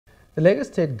The Lagos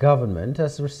State government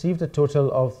has received a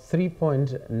total of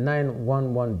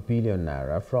 3.911 billion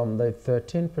naira from the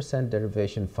 13%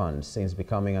 derivation fund since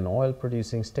becoming an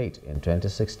oil-producing state in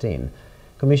 2016.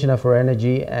 Commissioner for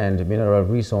Energy and Mineral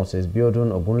Resources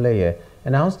Biodun Ogunleye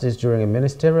announced this during a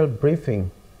ministerial briefing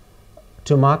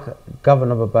to mark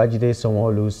Governor Babajide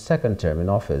Sanwo-Olu's second term in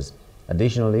office.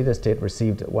 Additionally, the state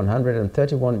received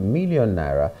 131 million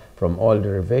naira from oil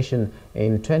derivation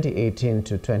in 2018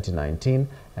 to 2019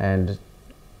 and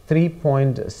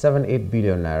 3.78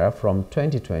 billion naira from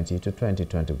 2020 to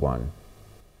 2021.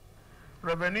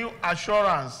 Revenue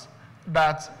assurance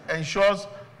that ensures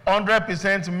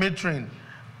 100% metering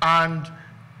and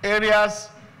areas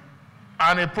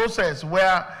and a process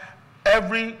where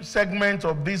every segment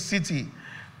of this city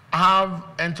have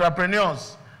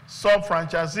entrepreneurs,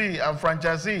 sub-franchisee and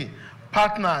franchisee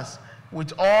partners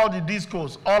with all the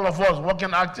discos, all of us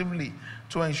working actively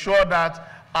to ensure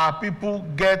that our people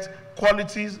get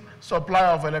quality supply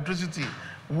of electricity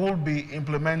will be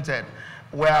implemented.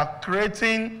 We are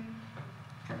creating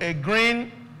a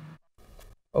green.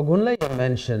 Ogunleye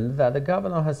mentioned that the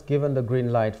governor has given the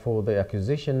green light for the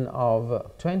acquisition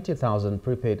of 20,000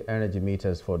 prepaid energy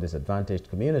meters for disadvantaged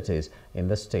communities in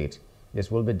the state. This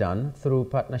will be done through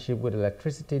partnership with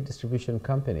electricity distribution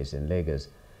companies in Lagos.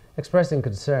 Expressing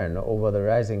concern over the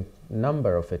rising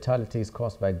number of fatalities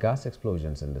caused by gas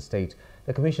explosions in the state,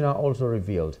 the commissioner also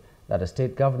revealed that the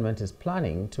state government is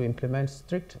planning to implement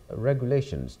strict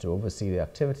regulations to oversee the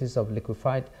activities of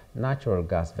liquefied natural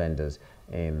gas vendors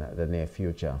in the near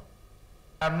future.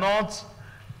 We are not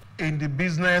in the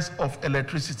business of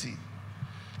electricity.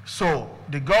 So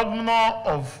the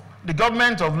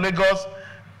government of Lagos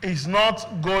is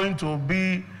not going to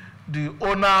be the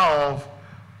owner of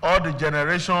all the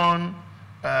generation,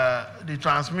 the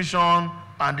transmission,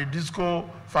 and the disco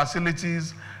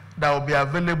facilities that will be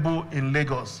available in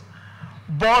Lagos.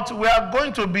 But we are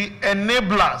going to be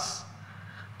enablers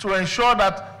to ensure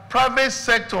that private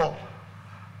sector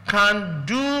can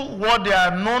do what they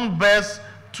are known best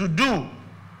to do.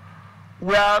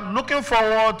 We are looking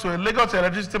forward to a Lagos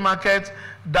electricity market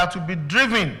that will be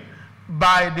driven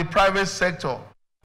by the private sector.